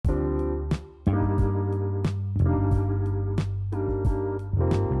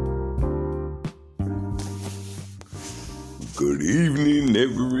Good evening,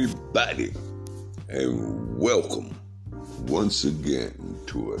 everybody, and welcome once again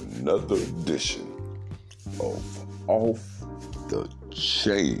to another edition of Off the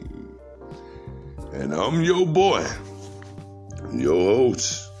Chain. And I'm your boy, your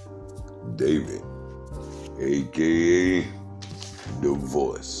host, David, aka The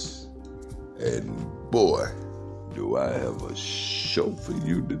Voice. And boy, do I have a show for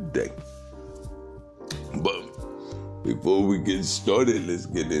you today. But before we get started, let's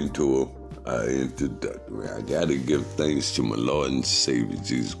get into our introductory. I gotta give thanks to my Lord and Savior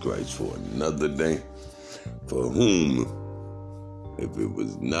Jesus Christ for another day, for whom, if it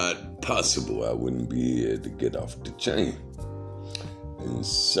was not possible, I wouldn't be here to get off the chain. And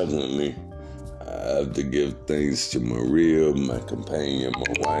secondly, I have to give thanks to Maria, my companion,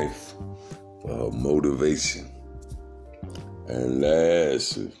 my wife, for her motivation. And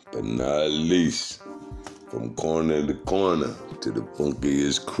last but not least, from corner to corner to the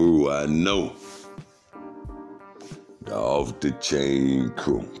funkiest crew I know, the Off the Chain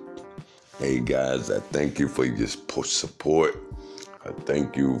crew. Hey guys, I thank you for your support. I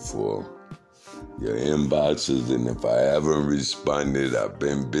thank you for your inboxes, and if I haven't responded, I've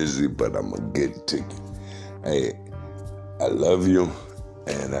been busy, but I'm gonna get to you. Hey, I love you,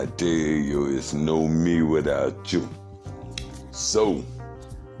 and I tell you, it's no me without you. So,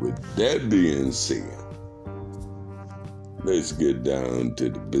 with that being said, let's get down to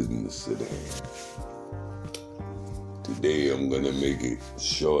the business at hand. Today I'm gonna make it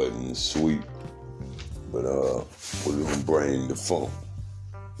short and sweet, but we're gonna bring the funk.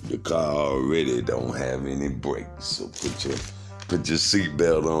 The car already don't have any brakes, so put your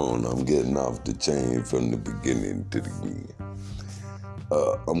seatbelt on. I'm getting off the chain from the beginning to the end.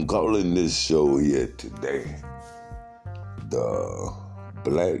 I'm calling this show here today the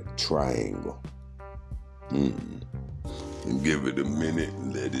Black Triangle. And give it a minute,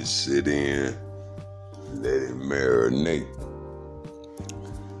 let it sit in, let it marinate.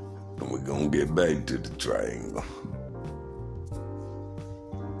 And we're gonna get back to the triangle.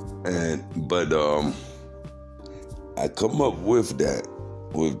 But I come up with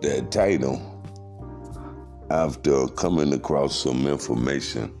that title after coming across some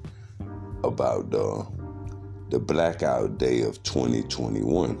information about the blackout day of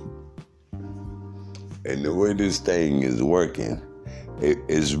 2021. And the way this thing is working, it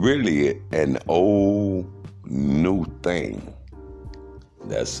is really an old, new thing.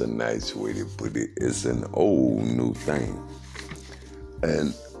 That's a nice way to put it. It's an old, new thing.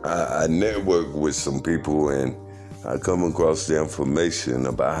 And I network with some people, and I come across the information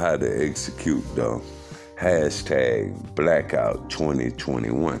about how to execute the hashtag Blackout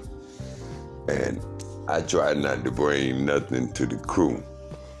 2021. And I try not to bring nothing to the crew,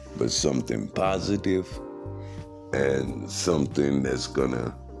 but something positive and something that's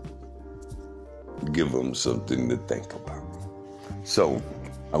gonna give them something to think about. So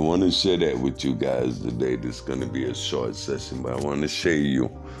I want to share that with you guys today. This is gonna be a short session, but I want to share you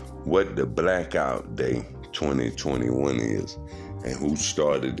what the Blackout Day 2021 is and who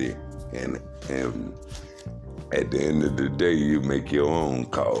started it. And at the end of the day, you make your own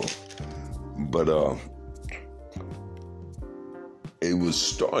call. But it was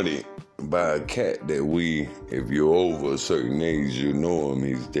started by a cat that if you're over a certain age, you know him.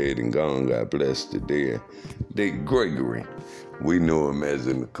 He's dead and gone. God bless the dead. Dick Gregory. We know him as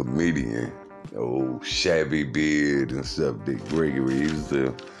a comedian. Old shabby beard and stuff. Dick Gregory. He was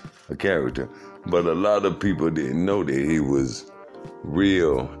a character. But a lot of people didn't know that he was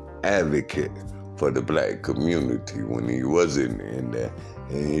real advocate for the black community when he wasn't in there.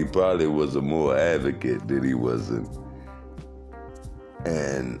 And he probably was a more advocate than he wasn't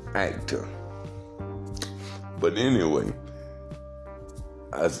an actor. But anyway,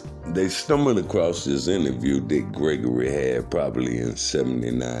 they stumbled across this interview Dick Gregory had probably in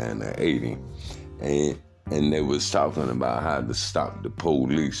 79 or 80. And they was talking about how to stop the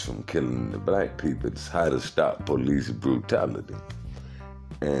police from killing the black people. It's how to stop police brutality.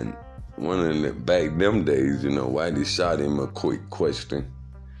 And one of the, back them days, Whitey shot him a quick question,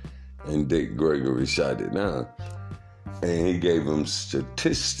 and Dick Gregory shot it down. And he gave him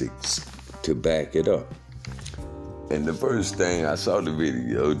statistics to back it up. And the first thing I saw the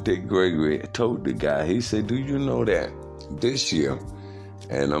video, Dick Gregory told the guy, he said, do you know that this year,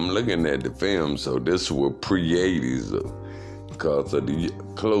 and I'm looking at the film, so this was pre-80s because of the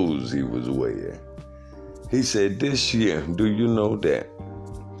clothes he was wearing. He said, this year, do you know that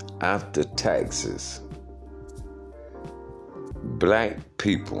after taxes, black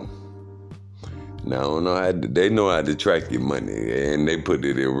people Now, I don't know they know how to track your money, and they put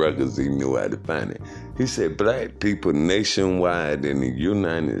it in records. He knew how to find it. He said black people nationwide in the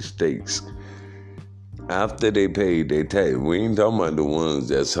United States, after they paid their tax, we ain't talking about the ones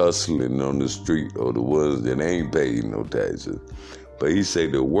that's hustling on the street or the ones that ain't paid no taxes. But he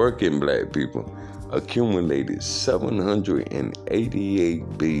said the working black people accumulated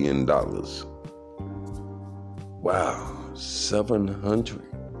 $788 billion. Wow,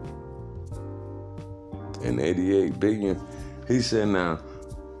 $788 billion. He said now,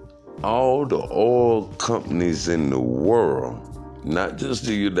 all the oil companies in the world, not just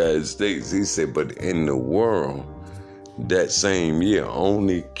the United States, he said, but in the world, that same year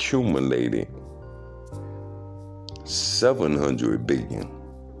only accumulated $700 billion.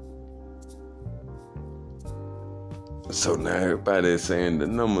 So now everybody's saying the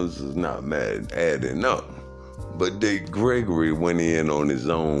numbers is not adding up. But Dick Gregory went in on his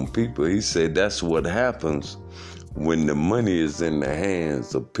own people. He said that's what happens when the money is in the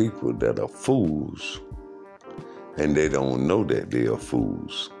hands of people that are fools, and they don't know that they are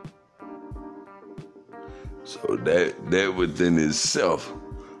fools. So that within itself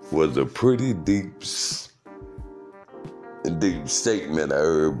was a pretty deep statement I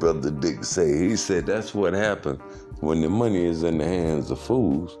heard Brother Dick say. He said that's what happens when the money is in the hands of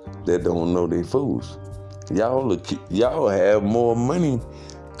fools that don't know they fools. Y'all have more money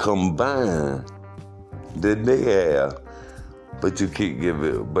combined than they have, but you keep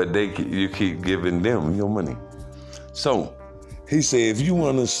giving them your money. So he said if you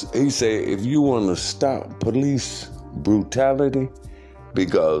want to stop police brutality,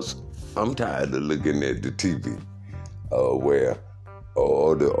 because I'm tired of looking at the TV or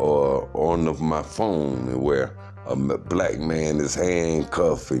on my phone where a black man is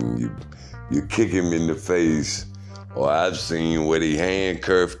handcuffed and you kick him in the face, or I've seen where they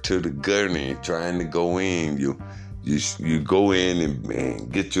handcuffed to the gurney trying to go in. You go in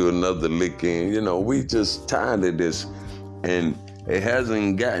and get you another lick in. You know, we just tired of this, and it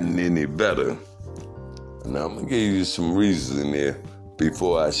hasn't gotten any better. And I'm gonna give you some reasons there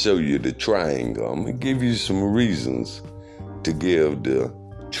before I show you the triangle. I'm gonna give you some reasons to give the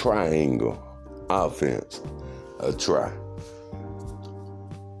triangle offense a try.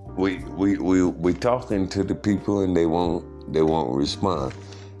 We talking to the people and they won't respond.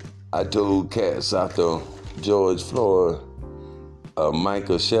 I told cats after George Floyd,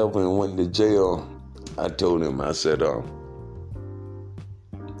 Michael Shelvin went to jail. I told him, I said,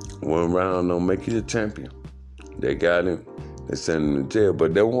 one round don't make you a champion. They got him. They sent him to jail.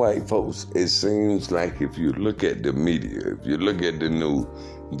 But them white folks, it seems like if you look at the media, if you look at the news,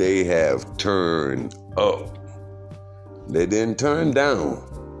 they have turned up. They didn't turn down.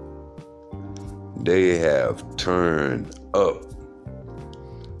 They have turned up.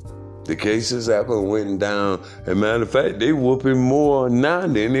 The cases haven't went down. As a matter of fact, they whooping more now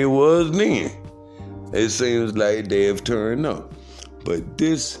than it was then. It seems like they have turned up. But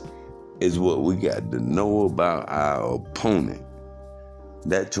this is what we got to know about our opponent.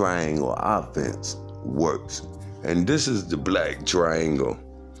 That triangle offense works. And this is the black triangle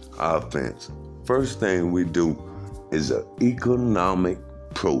offense. First thing we do is an economic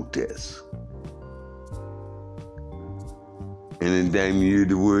protest. Anytime you hear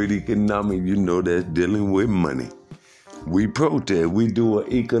the word economic, you know that's dealing with money. We protest. We do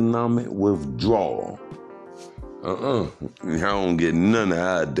an economic withdrawal. I don't get none of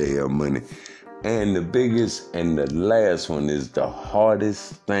our damn money. And the biggest and the last one is the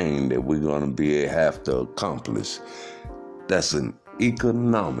hardest thing that we're going to have to accomplish. That's an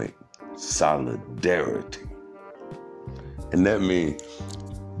economic solidarity. And that means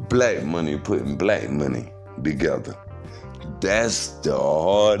black money putting black money together. That's the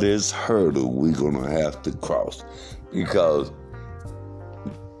hardest hurdle we're going to have to cross, because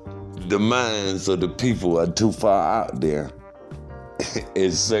the minds of the people are too far out there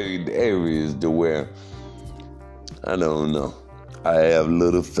in certain areas to where, I don't know, I have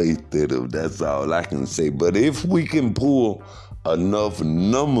little faith in them. That's all I can say. But if we can pull enough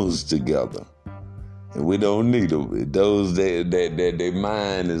numbers together, and we don't need them, those that their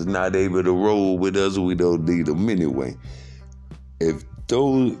mind is not able to roll with us, we don't need them anyway. If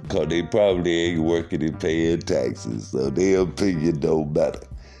those, because they probably ain't working and paying taxes, so their opinion don't matter.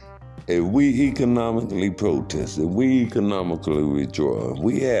 If we economically protest, if we economically withdraw,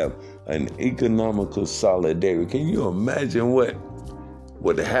 we have an economical solidarity. Can you imagine what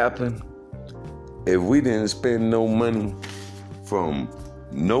would happen if we didn't spend no money from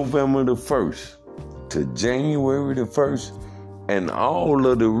November the 1st to January the 1st, and all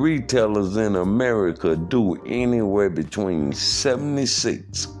of the retailers in America do anywhere between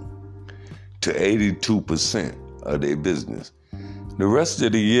 76 to 82% of their business. The rest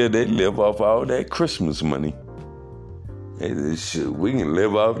of the year, they live off all that Christmas money. Hey, this shit, we can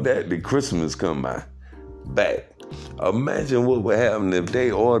live off that till Christmas come by. Back. Imagine what would happen if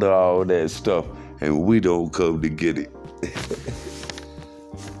they order all that stuff and we don't come to get it.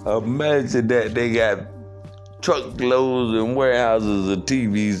 Imagine that they got truckloads and warehouses of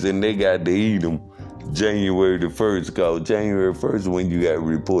TVs and they got to eat them January the 1st, because January 1st when you got to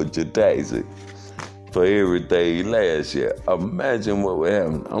report your taxes for everything last year. Imagine what would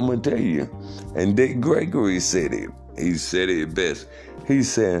happen. I'm going to tell you. And Dick Gregory said it. He said it best. He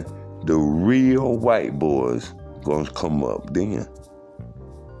said, the real white boys going to come up then.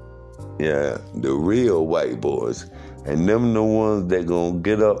 Yeah, the real white boys. And them the ones that going to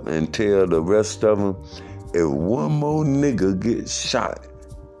get up and tell the rest of them, if one more nigga gets shot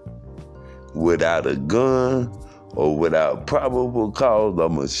without a gun or without probable cause,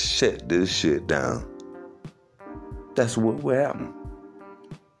 I'm going to shut this shit down. That's what would happen.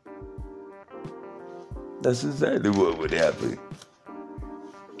 That's exactly what would happen.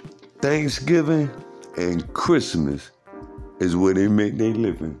 Thanksgiving and Christmas is where they make their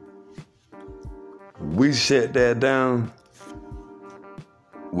living. We shut that down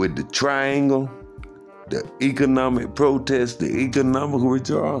with the triangle, the economic protest, the economic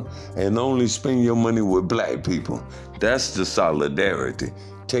withdrawal, and only spend your money with black people. That's the solidarity.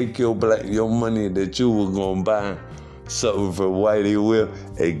 Take your money that you were gonna buy something for Whitey Will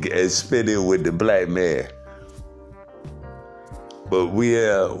and spend it with the black man. But we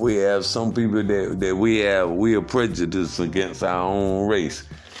have some people that we are prejudiced against our own race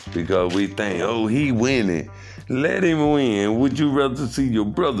because we think, oh, he winning. Let him win. Would you rather see your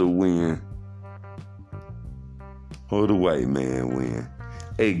brother win or the white man win?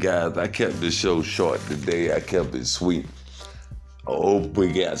 Hey guys, I kept the show short today. I kept it sweet. I hope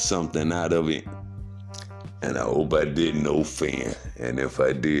we got something out of it. And I hope I didn't offend. And if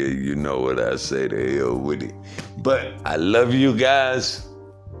I did, you know what I say, to hell with it. But I love you guys.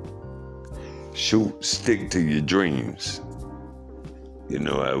 Stick to your dreams. You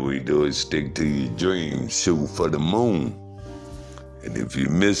know how we do it, stick to your dreams. Shoot for the moon. And if you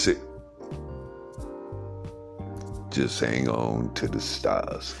miss it, just hang on to the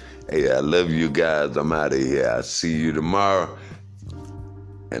stars. Hey, I love you guys. I'm out of here. I'll see you tomorrow.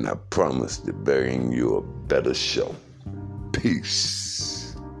 And I promise to bring you a better show. Peace.